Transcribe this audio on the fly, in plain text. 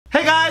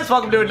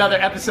welcome to another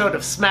episode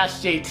of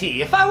Smash JT.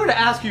 If I were to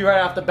ask you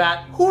right off the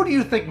bat, who do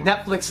you think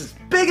Netflix's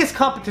biggest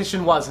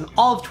competition was in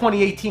all of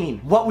 2018,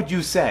 what would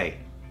you say?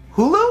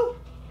 Hulu?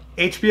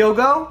 HBO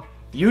Go?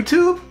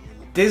 YouTube?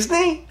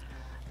 Disney?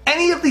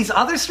 Any of these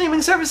other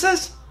streaming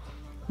services?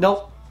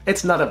 Nope,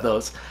 it's none of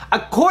those.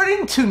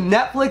 According to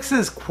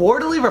Netflix's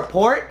quarterly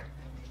report,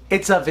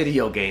 it's a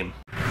video game.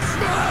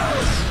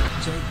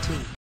 Smash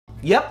JT.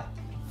 Yep.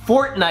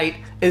 Fortnite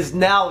is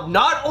now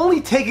not only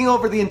taking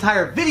over the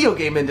entire video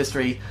game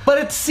industry, but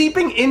it's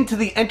seeping into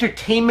the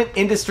entertainment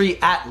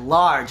industry at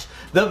large.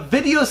 The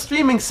video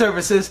streaming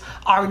services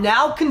are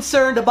now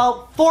concerned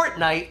about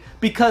Fortnite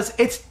because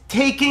it's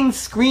taking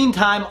screen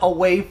time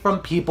away from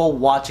people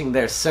watching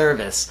their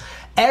service.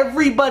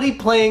 Everybody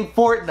playing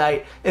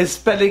Fortnite is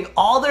spending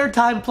all their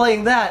time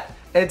playing that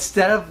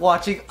instead of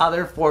watching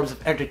other forms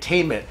of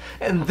entertainment.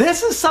 And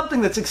this is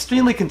something that's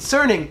extremely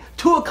concerning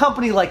to a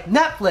company like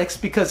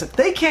Netflix, because if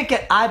they can't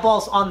get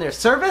eyeballs on their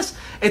service,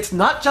 it's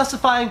not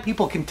justifying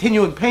people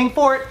continuing paying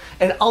for it,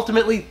 and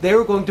ultimately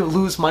they're going to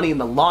lose money in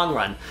the long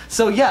run.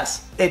 So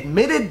yes,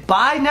 admitted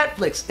by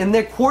Netflix in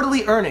their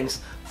quarterly earnings,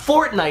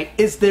 Fortnite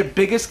is their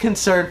biggest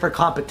concern for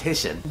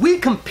competition. We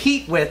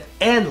compete with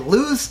and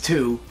lose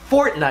to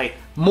Fortnite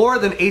more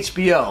than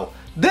HBO.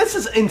 This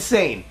is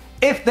insane.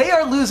 If they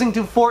are losing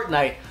to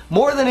Fortnite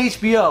more than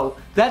HBO,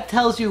 that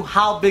tells you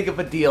how big of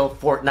a deal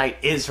Fortnite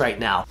is right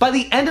now. By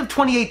the end of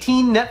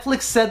 2018,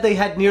 Netflix said they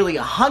had nearly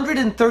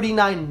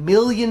 139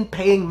 million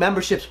paying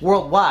memberships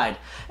worldwide.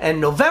 And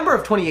in November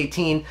of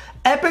 2018,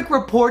 Epic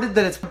reported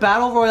that its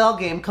Battle Royale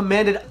game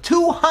commanded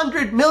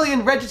 200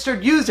 million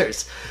registered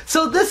users.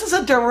 So this is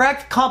a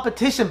direct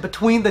competition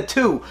between the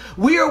two.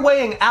 We are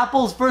weighing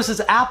apples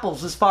versus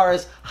apples as far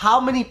as how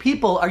many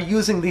people are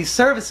using these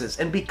services.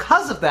 And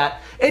because of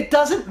that, it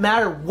doesn't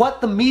matter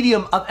what the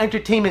medium of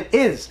entertainment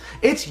is.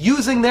 It's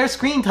using their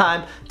screen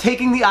time,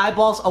 taking the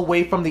eyeballs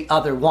away from the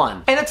other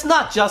one. And it's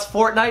not just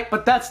Fortnite,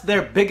 but that's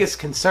their biggest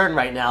concern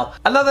right now.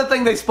 Another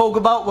thing they spoke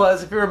about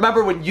was, if you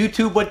remember when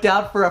YouTube went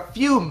down for a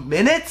few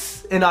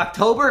minutes in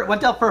October, it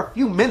went down for a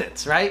few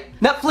minutes, right?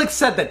 Netflix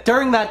said that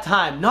during that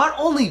time, not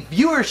only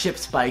viewership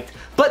spiked,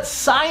 but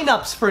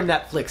signups for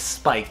Netflix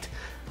spiked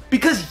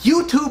because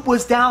YouTube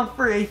was down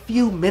for a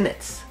few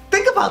minutes.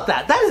 Think about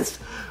that. That is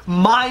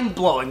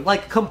mind-blowing,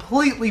 like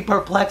completely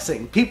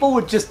perplexing. People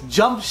would just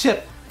jump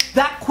ship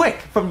that quick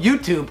from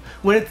YouTube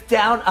when it's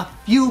down a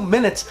few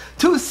minutes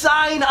to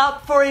sign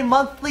up for a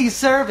monthly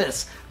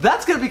service.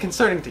 That's going to be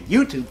concerning to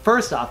YouTube,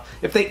 first off.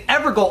 If they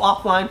ever go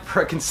offline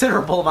for a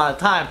considerable amount of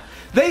time,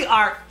 they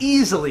are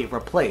easily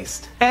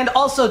replaced. And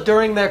also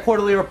during their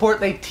quarterly report,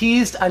 they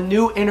teased a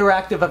new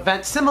interactive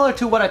event similar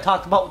to what I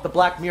talked about with the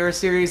Black Mirror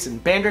series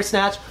and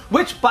Bandersnatch,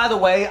 which, by the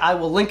way, I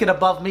will link it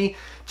above me.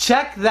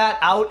 Check that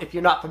out if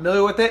you're not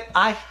familiar with it.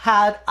 I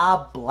had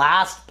a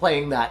blast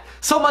playing that.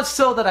 So much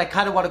so that I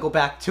kind of want to go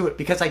back to it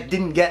because I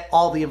didn't get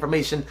all the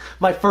information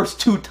my first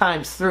 2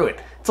 times through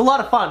it. It's a lot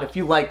of fun if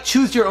you like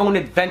choose your own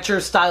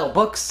adventure style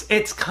books.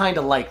 It's kind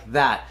of like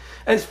that.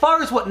 As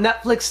far as what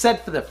Netflix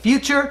said for the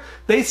future,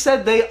 they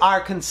said they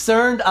are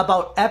concerned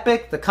about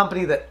Epic, the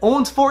company that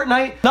owns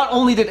Fortnite. Not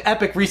only did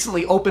Epic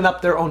recently open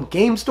up their own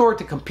game store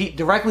to compete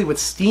directly with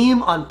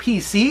Steam on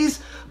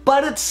PCs,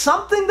 but it's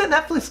something that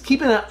Netflix is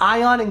keeping an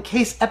eye on in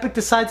case Epic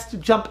decides to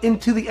jump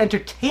into the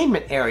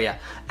entertainment area.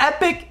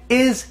 Epic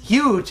is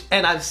huge,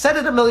 and I've said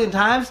it a million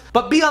times,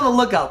 but be on the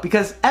lookout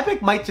because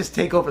Epic might just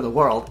take over the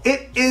world.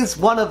 It is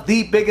one of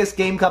the biggest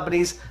game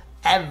companies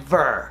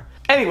ever.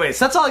 Anyways,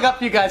 that's all I got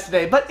for you guys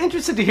today, but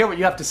interested to hear what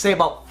you have to say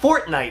about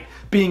Fortnite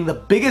being the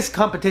biggest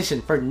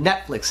competition for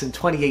Netflix in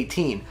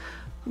 2018. It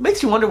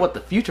makes you wonder what the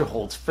future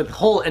holds for the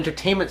whole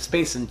entertainment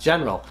space in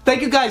general.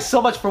 Thank you guys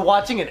so much for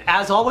watching, and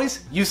as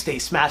always, you stay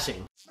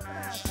smashing.